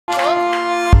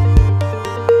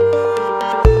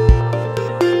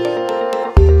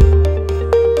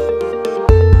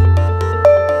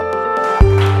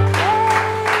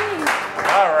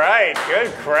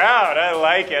out. I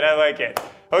like it. I like it.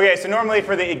 Okay, so normally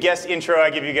for the guest intro, I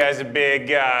give you guys a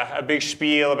big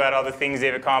spiel about all the things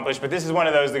they've accomplished, but this is one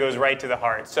of those that goes right to the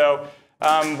heart. So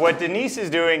what Denise is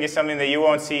doing is something that you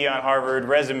won't see on Harvard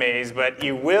resumes, but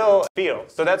you will feel.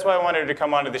 So that's why I wanted her to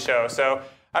come onto the show. So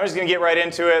I'm just going to get right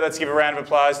into it. Let's give a round of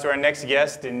applause to our next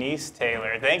guest, Denise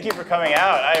Taylor. Thank you for coming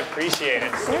out. I appreciate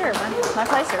it. Sure, my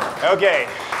pleasure. Okay,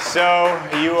 so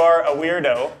you are a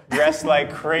weirdo, dressed like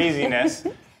craziness.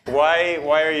 Why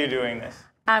are you doing this?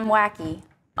 I'm wacky.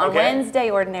 On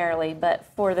Wednesday ordinarily, but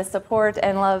for the support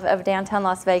and love of downtown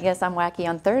Las Vegas, I'm wacky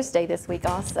on Thursday this week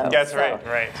also. That's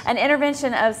right. An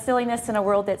intervention of silliness in a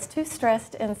world that's too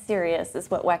stressed and serious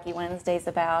is what Wacky Wednesday's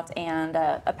about, and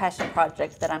a passion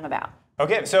project that I'm about.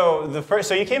 Okay, so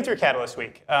you came through Catalyst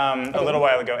Week a little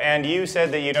while ago, and you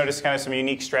said that you noticed kind of some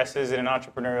unique stresses in an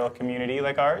entrepreneurial community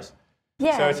like ours.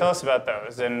 Yeah. So tell us about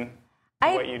those and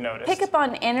what you noticed. I pick up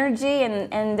on energy,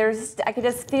 and I could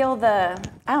just feel the,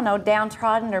 I don't know,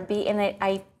 downtrodden or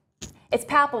it's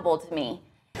palpable to me.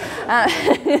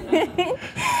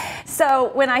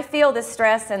 So when I feel the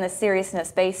stress and the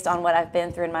seriousness based on what I've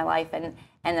been through in my life and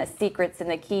the secrets and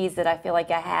the keys that I feel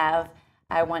like I have,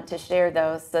 I want to share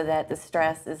those so that the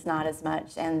stress is not as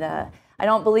much. And I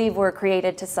don't believe we're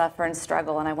created to suffer and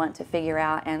struggle, and I want to figure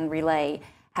out and relay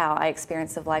how I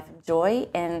experience a life of joy,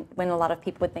 and when a lot of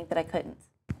people would think that I couldn't.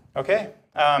 Okay,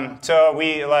 so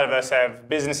a lot of us have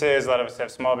businesses, a lot of us have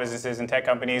small businesses and tech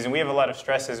companies, and we have a lot of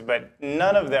stresses, but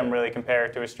none of them really compare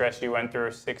to a stress you went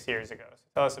through 6 years ago. So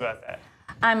tell us about that.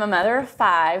 I'm a mother of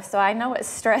 5, so I know what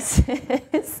stress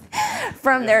is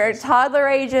from their toddler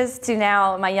ages to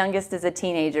now my youngest is a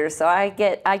teenager, so I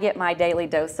get my daily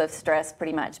dose of stress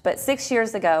pretty much. But 6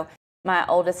 years ago, my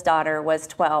oldest daughter was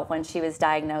 12 when she was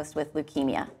diagnosed with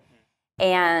leukemia.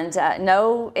 And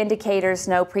no indicators,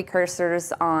 no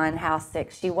precursors on how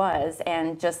sick she was.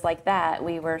 And just like that,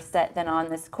 we were set then on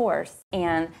this course.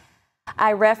 And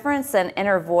I reference an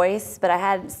inner voice, but I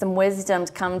had some wisdom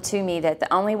come to me that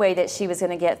the only way that she was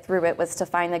going to get through it was to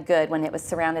find the good when it was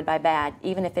surrounded by bad,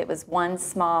 even if it was one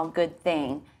small good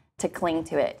thing, to cling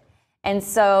to it. And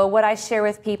so what I share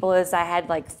with people is I had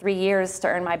like 3 years to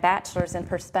earn my bachelor's in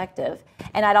perspective.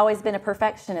 And I'd always been a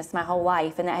perfectionist my whole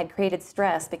life, and that had created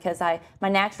stress because my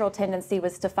natural tendency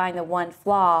was to find the one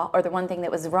flaw or the one thing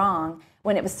that was wrong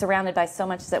when it was surrounded by so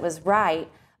much that was right,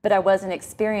 but I wasn't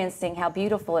experiencing how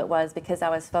beautiful it was because I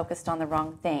was focused on the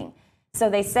wrong thing.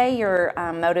 So they say you're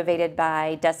motivated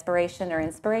by desperation or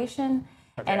inspiration.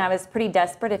 Okay. And I was pretty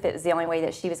desperate if it was the only way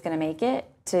that she was going to make it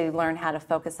to learn how to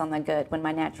focus on the good when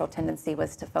my natural tendency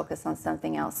was to focus on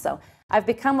something else. So I've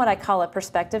become what I call a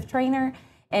perspective trainer,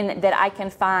 and that I can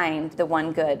find the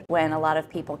one good when a lot of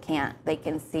people can't. They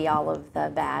can see all of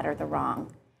the bad or the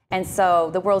wrong. And so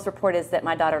the world's report is that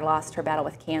my daughter lost her battle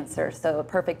with cancer. So a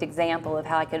perfect example of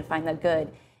how I can find the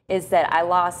good is that I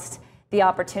lost the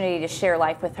opportunity to share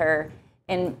life with her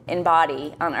in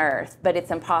body on earth, but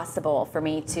it's impossible for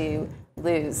me to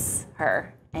lose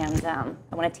her. And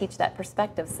I want to teach that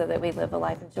perspective so that we live a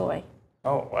life of joy.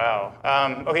 Oh,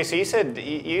 wow. Okay, so you said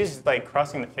you used like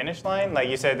crossing the finish line. Like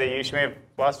you said that she may have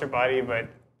lost her body, but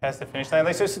passed the finish line.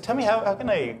 Like, so tell me how can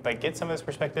I like get some of this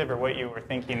perspective or what you were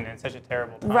thinking in such a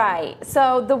terrible time? Right.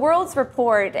 So the world's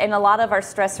report and a lot of our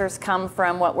stressors come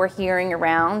from what we're hearing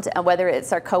around, whether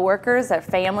it's our coworkers, our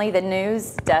family. The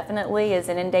news definitely is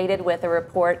inundated with a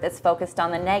report that's focused on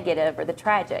the negative or the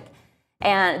tragic.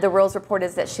 And the world's report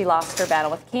is that she lost her battle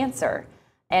with cancer.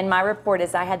 And my report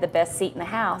is I had the best seat in the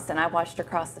house, and I watched her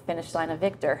cross the finish line a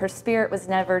victor. Her spirit was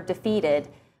never defeated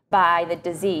by the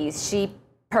disease. She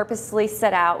purposely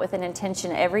set out with an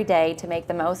intention every day to make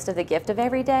the most of the gift of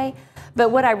every day. But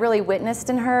what I really witnessed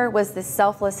in her was this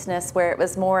selflessness where it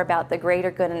was more about the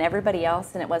greater good in everybody else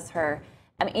than it was her.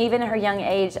 I mean, even at her young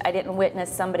age, I didn't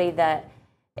witness somebody that,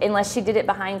 unless she did it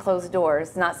behind closed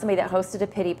doors, not somebody that hosted a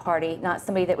pity party, not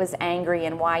somebody that was angry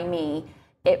and why me.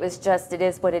 It was just, it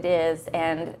is what it is,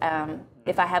 and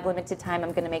if I have limited time,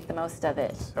 I'm going to make the most of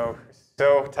it. So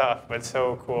tough, but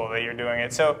so cool that you're doing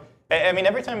it. So, I mean,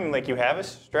 every time like you have a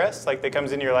stress like that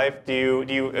comes into your life, do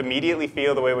you immediately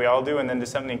feel the way we all do, and then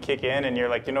does something kick in, and you're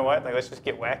like, you know what, like let's just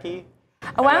get wacky?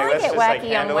 Oh, I only get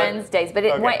wacky on Wednesdays, but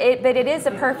it is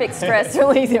a perfect stress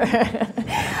reliever.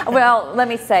 Well, let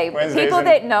me say, people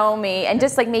that know me, and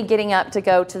just like me getting up to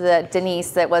go to the Denise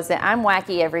that wasn't, I'm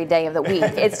wacky every day of the week.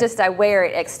 It's just I wear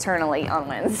it externally on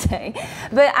Wednesday.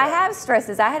 But I have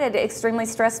stresses. I had an extremely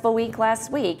stressful week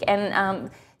last week,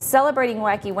 and celebrating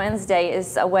Wacky Wednesday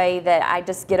is a way that I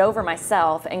just get over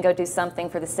myself and go do something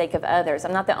for the sake of others.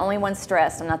 I'm not the only one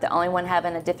stressed. I'm not the only one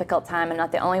having a difficult time. I'm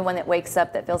not the only one that wakes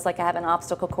up that feels like I have an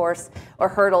obstacle course or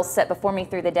hurdles set before me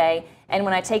through the day. And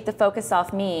when I take the focus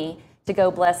off me to go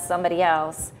bless somebody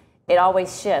else, it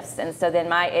always shifts. And so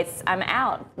then I'm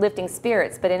out lifting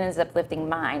spirits, but it ends up lifting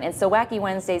mine. And so Wacky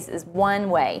Wednesdays is one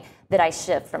way that I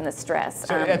shift from the stress.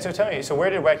 So tell me, so where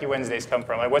did Wacky Wednesdays come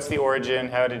from? Like, what's the origin?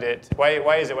 How did it,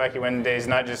 why is it Wacky Wednesdays,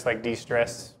 not just like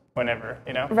de-stress whenever,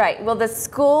 you know? Right. Well, the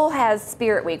school has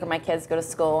Spirit Week where my kids go to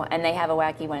school, and they have a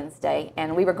Wacky Wednesday.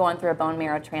 And we were going through a bone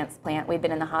marrow transplant. We'd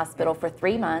been in the hospital for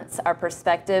 3 months. Our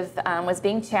perspective was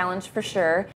being challenged for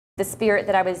sure. The spirit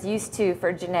that I was used to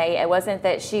for Janae, it wasn't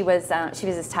that she was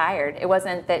just tired. It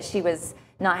wasn't that she was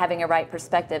not having a right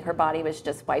perspective. Her body was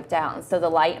just wiped out. And so the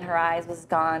light in her eyes was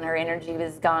gone, her energy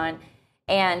was gone.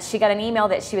 And she got an email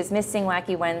that she was missing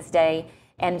Wacky Wednesday,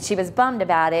 and she was bummed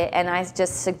about it. And I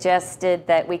just suggested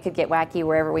that we could get wacky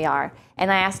wherever we are.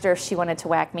 And I asked her if she wanted to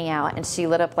whack me out, and she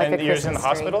lit up like a Christmas tree. And you're in the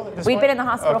hospital at this We'd point? been in the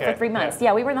hospital for 3 months.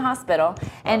 Yeah, we were in the hospital,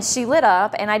 and she lit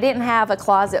up, and I didn't have a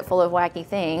closet full of wacky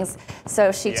things.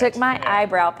 So she took my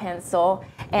eyebrow pencil,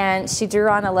 and she drew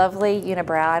on a lovely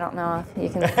unibrow. I don't know if you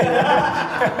can see it.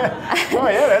 Oh,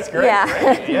 yeah, that's great. Yeah.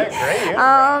 Great. Yeah,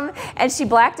 great. And she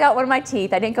blacked out one of my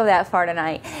teeth. I didn't go that far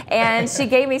tonight. And she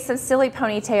gave me some silly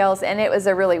ponytails, and it was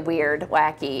a really weird,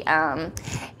 wacky.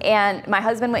 And my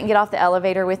husband wouldn't get off the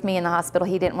elevator with me in the hospital.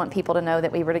 He didn't want people to know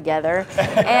that we were together.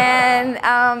 And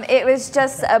it was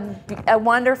just a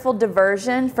wonderful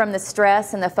diversion from the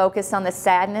stress and the focus on the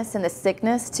sadness and the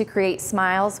sickness to create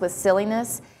smiles with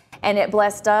silliness. And it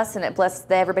blessed us, and it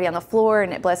blessed everybody on the floor,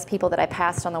 and it blessed people that I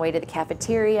passed on the way to the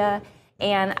cafeteria.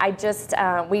 And I just,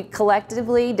 we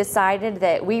collectively decided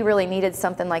that we really needed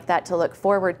something like that to look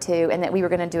forward to, and that we were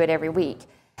going to do it every week.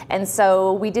 And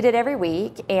so we did it every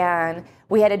week, and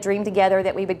we had a dream together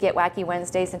that we would get Wacky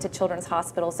Wednesdays into children's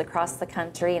hospitals across the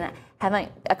country, and I haven't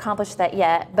accomplished that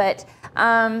yet. But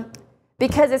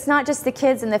because it's not just the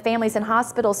kids and the families in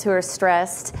hospitals who are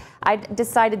stressed, I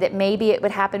decided that maybe it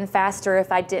would happen faster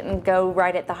if I didn't go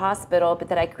right at the hospital, but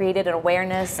that I created an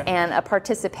awareness and a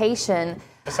participation.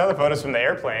 I saw the photos from the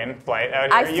airplane flight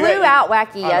out here. I flew out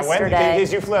Wacky yesterday.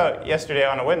 Because you flew out yesterday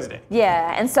on a Wednesday.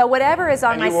 Yeah, and so whatever is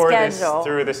on my schedule. And you wore this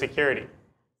through the security.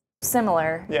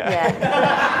 Similar. Yeah.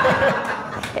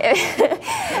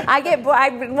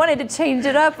 I wanted to change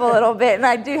it up a little bit, and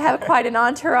I do have quite an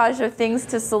entourage of things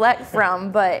to select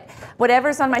from, but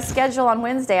whatever's on my schedule on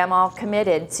Wednesday, I'm all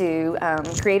committed to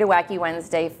create a Wacky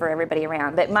Wednesday for everybody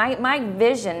around. But my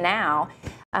vision now,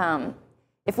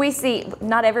 if we see,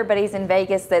 not everybody's in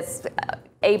Vegas that's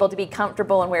able to be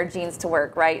comfortable and wear jeans to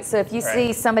work, right? So if you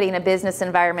see somebody in a business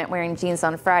environment wearing jeans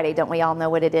on Friday, don't we all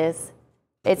know what it is?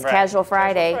 It's Casual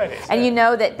Friday, and you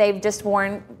know that they've just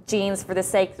worn jeans for the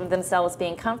sake of themselves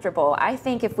being comfortable. I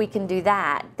think if we can do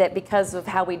that, that because of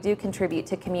how we do contribute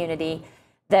to community,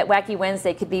 that Wacky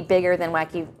Wednesday could be bigger than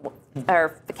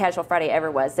Casual Friday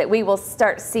ever was. That we will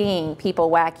start seeing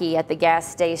people wacky at the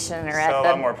gas station or sell a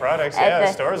lot more products. Yeah, the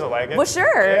stores will like it. Well,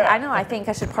 sure. Yeah. I know. I think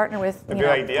I should partner with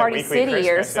like Party City Christmas,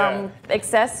 or some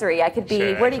accessory. I could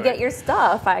be. Where do you get your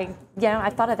stuff? I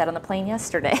thought of that on the plane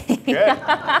yesterday. Good. Yeah,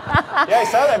 I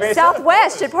saw that.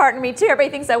 Southwest should partner me too. Everybody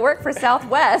thinks I work for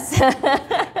Southwest.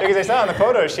 Because I saw in the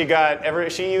photos, you got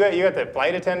the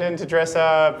flight attendant to dress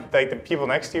up, like the people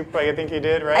next to you. I think you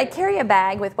did, right? I carry a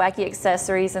bag with wacky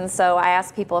accessories, and so I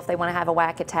ask people if they want to have a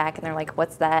whack attack, and they're like,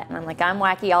 "What's that?" And I'm like, "I'm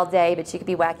wacky all day, but you could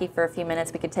be wacky for a few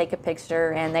minutes. We could take a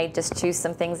picture," and they just choose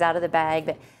some things out of the bag.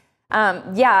 But,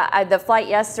 the flight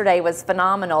yesterday was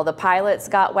phenomenal. The pilots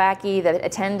got wacky. The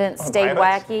attendants stayed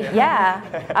wacky. Yeah,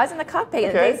 I was in the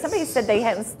cockpit. Okay. Somebody said they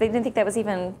didn't think that was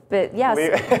even, but yes.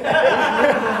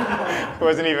 It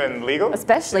wasn't even legal?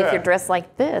 Especially if you're dressed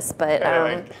like this, but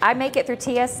I make it through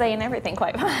TSA and everything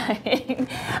quite fine.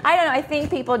 I don't know, I think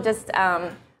people just,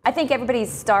 I think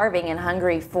everybody's starving and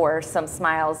hungry for some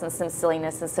smiles and some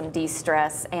silliness and some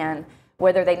de-stress, and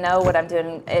whether they know what I'm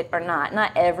doing it or not.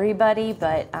 Not everybody,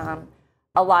 but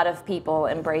a lot of people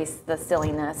embrace the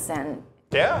silliness. And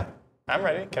yeah, I'm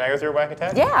ready. Can I go through a whack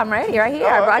attack? Yeah, I'm ready. Right here.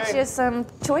 I brought you some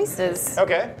choices.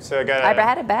 Okay, so I got I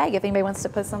had a bag if anybody wants to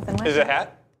put something with it. Is it a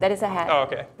hat? That is a hat. Oh,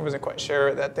 okay. I wasn't quite sure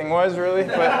what that thing was, really,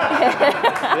 but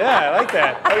yeah, I like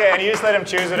that. Okay, and you just let them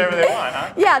choose whatever they want,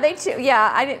 huh? Yeah, they choose.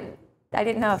 Yeah, I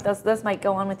didn't know if those might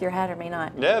go on with your hat or may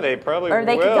not. Yeah, they probably will. Or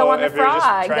they could go on the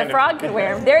frog. The frog could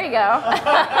wear them. There you go.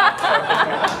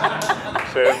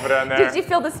 Should have put on there. Did you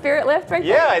feel the spirit lift right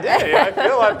there? Yeah, I did. Yeah, I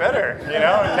feel a lot better. You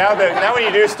know, now when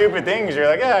you do stupid things, you're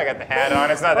like, yeah, I got the hat on.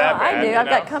 It's not that bad. I do. I've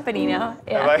got company now.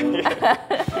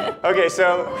 Yeah. Okay,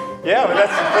 so yeah, but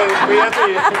that's what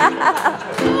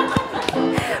you.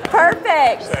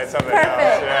 Perfect. Something Perfect.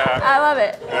 Else. Yeah. I love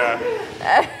it.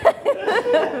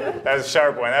 That was a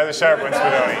sharp one. That was a sharp one,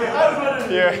 Spadoni.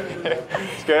 Yeah,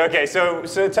 it's good. Okay, so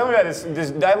tell me about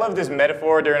this. I love this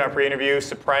metaphor during our pre-interview.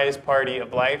 Surprise party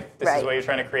of life. This is what you're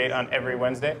trying to create on every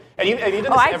Wednesday. Have you done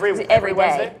this every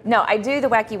Wednesday? No, I do the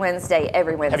Wacky Wednesday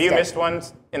every Wednesday. Have you missed one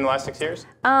in the last 6 years?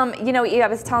 You know, I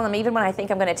was telling them even when I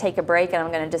think I'm going to take a break and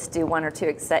I'm going to just do one or two,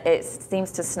 it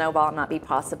seems to snowball and not be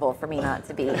possible for me not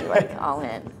to be like all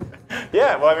in.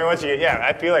 Yeah, well, I mean, once you get,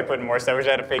 I feel like putting more stuff. I wish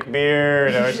I had a fake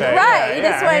beard. I wish right, you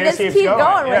just want to just keep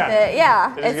going with it.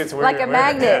 Yeah, it's like a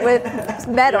magnet with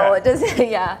metal. It does,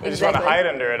 yeah, exactly. You just want to hide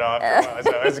under it all after a while,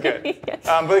 so it's good.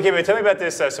 But okay, tell me about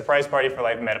this surprise party for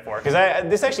life metaphor, because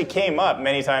this actually came up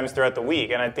many times throughout the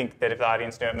week, and I think that if the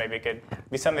audience knew it, maybe it could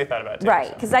be something they thought about too.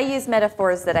 Right, because I use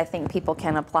metaphors that I think people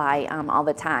can apply all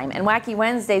the time. And Wacky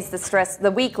Wednesday's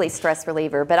the weekly stress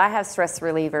reliever, but I have stress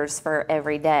relievers for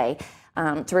every day.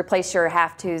 To replace your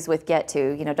have-tos with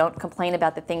get-to. You know, don't complain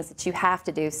about the things that you have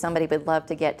to do. Somebody would love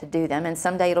to get to do them, and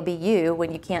someday it'll be you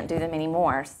when you can't do them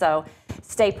anymore. So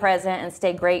stay present and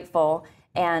stay grateful,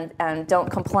 and don't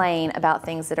complain about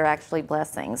things that are actually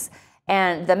blessings.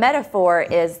 And the metaphor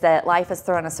is that life is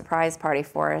throwing a surprise party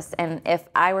for us. And if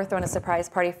I were throwing a surprise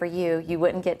party for you, you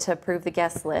wouldn't get to approve the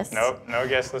guest list. Nope, no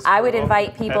guest list. I would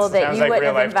invite people that you wouldn't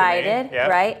have invited,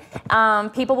 right?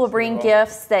 People will bring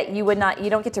gifts that you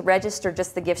don't get to register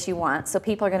just the gifts you want. So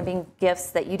people are going to bring gifts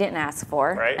that you didn't ask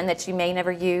for and that you may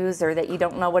never use or that you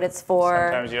don't know what it's for.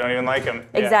 Sometimes you don't even like them.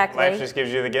 Exactly. Life just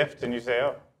gives you the gift and you say,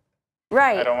 oh.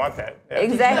 Right. I don't want that. Yeah.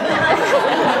 Exactly.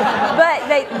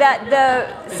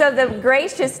 But so the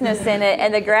graciousness in it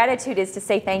and the gratitude is to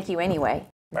say thank you anyway.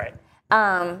 Right.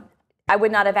 I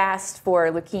would not have asked for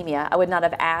leukemia. I would not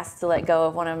have asked to let go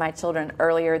of one of my children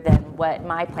earlier than what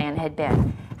my plan had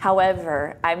been.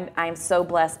 However, I'm so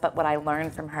blessed by what I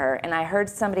learned from her. And I heard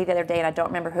somebody the other day, and I don't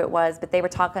remember who it was, but they were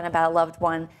talking about a loved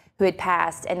one who had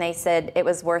passed, and they said it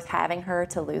was worth having her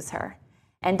to lose her.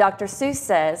 And Dr. Seuss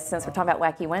says, since we're talking about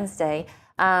Wacky Wednesday,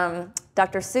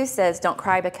 Dr. Seuss says, don't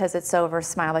cry because it's over,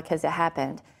 smile because it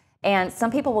happened. And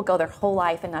some people will go their whole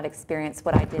life and not experience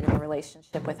what I did in a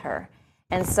relationship with her.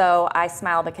 And so I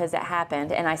smile because it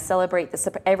happened, and I celebrate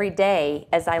every day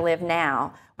as I live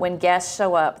now. When guests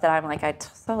show up that I'm like, I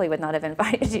totally would not have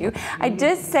invited you. I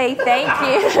just say thank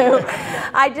you.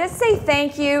 I just say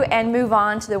thank you and move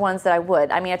on to the ones that I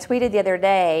would. I mean, I tweeted the other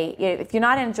day, if you're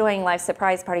not enjoying life's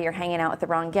surprise party, you're hanging out with the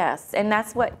wrong guests. And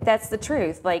that's the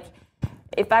truth. Like,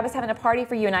 if I was having a party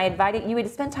for you and I invited you, would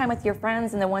spend time with your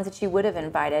friends and the ones that you would have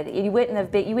invited. You wouldn't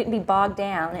be bogged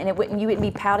down, and you wouldn't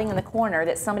be pouting in the corner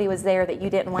that somebody was there that you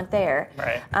didn't want there.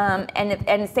 Right.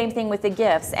 And same thing with the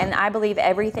gifts. And I believe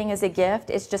everything is a gift.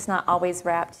 It's just not always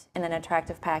wrapped in an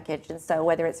attractive package. And so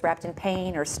whether it's wrapped in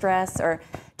pain or stress, or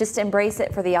just embrace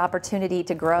it for the opportunity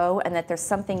to grow, and that there's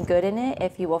something good in it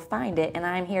if you will find it. And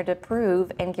I'm here to prove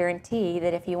and guarantee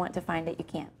that if you want to find it, you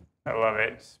can. I love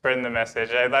it. Spreading the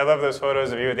message. I love those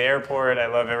photos of you at the airport. I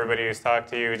love everybody who's talked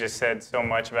to you, who just said so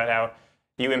much about how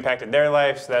you impacted their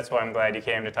life. So that's why I'm glad you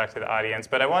came to talk to the audience.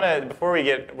 But I want to,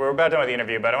 we're about done with the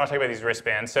interview, but I want to talk about these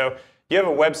wristbands. So you have a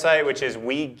website, which is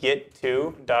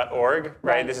weget2.org,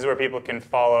 right? This is where people can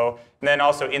follow. And then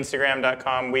also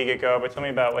Instagram.com, wegetgo. But tell me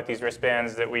about what these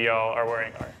wristbands that we all are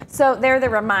wearing are. So they're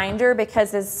the reminder,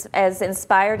 because as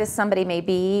inspired as somebody may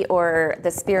be, or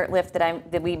the spirit lift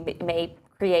that we may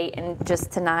create in just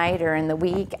tonight or in the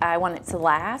week, I want it to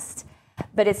last.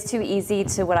 But it's too easy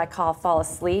to what I call fall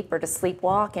asleep, or to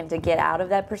sleepwalk, and to get out of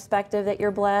that perspective that you're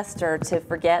blessed, or to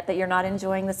forget that you're not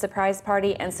enjoying the surprise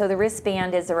party. And so the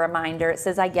wristband is a reminder. It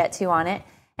says I get to on it,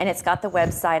 and it's got the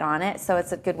website on it, so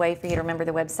it's a good way for you to remember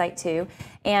the website too.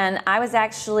 And I was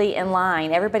actually in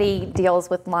line. Everybody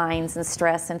deals with lines and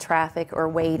stress and traffic or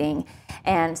waiting.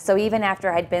 And so even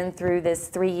after I'd been through this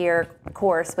 3-year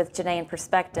course with Janae in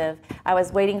Perspective, I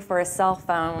was waiting for a cell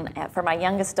phone for my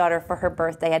youngest daughter for her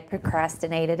birthday. I'd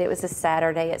procrastinated. It was a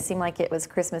Saturday. It seemed like it was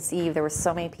Christmas Eve. There were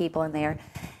so many people in there.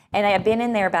 And I had been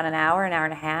in there about an hour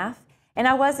and a half. And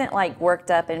I wasn't like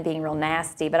worked up and being real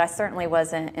nasty, but I certainly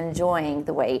wasn't enjoying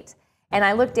the wait. And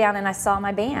I looked down and I saw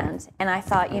my band, and I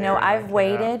thought, you know, I've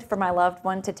waited for my loved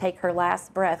one to take her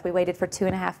last breath. We waited for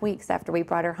 2.5 weeks after we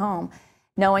brought her home,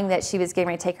 knowing that she was getting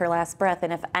ready to take her last breath.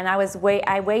 And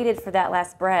I waited for that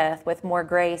last breath with more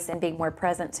grace and being more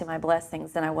present to my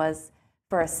blessings than I was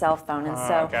for a cell phone. And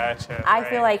so gotcha. I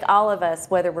feel like all of us,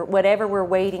 whatever we're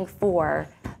waiting for,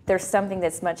 there's something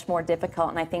that's much more difficult,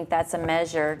 and I think that's a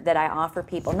measure that I offer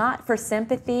people, not for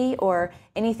sympathy or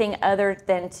anything other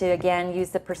than to, again, use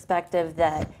the perspective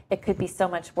that it could be so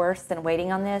much worse than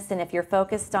waiting on this. And if you're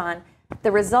focused on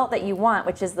the result that you want,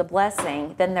 which is the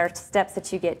blessing, then there are steps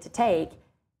that you get to take.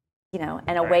 You know,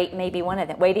 and a wait may be one of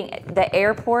them. Waiting, the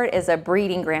airport is a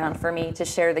breeding ground for me to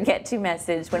share the get to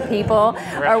message when people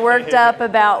are worked up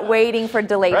about waiting for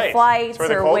delayed flights. That's where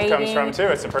the cold comes from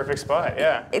too. It's a perfect spot,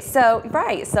 yeah. So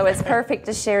it's perfect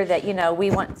to share that, you know,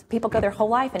 we want people go their whole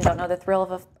life and don't know the thrill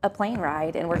of a plane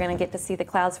ride, and we're going to get to see the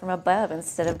clouds from above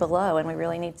instead of below, and we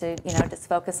really need to, you know, just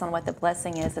focus on what the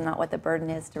blessing is and not what the burden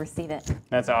is to receive it.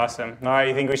 That's awesome. All right,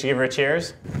 you think we should give her a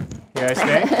cheers? You guys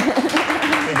think?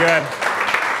 Be good.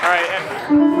 All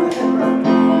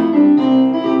right.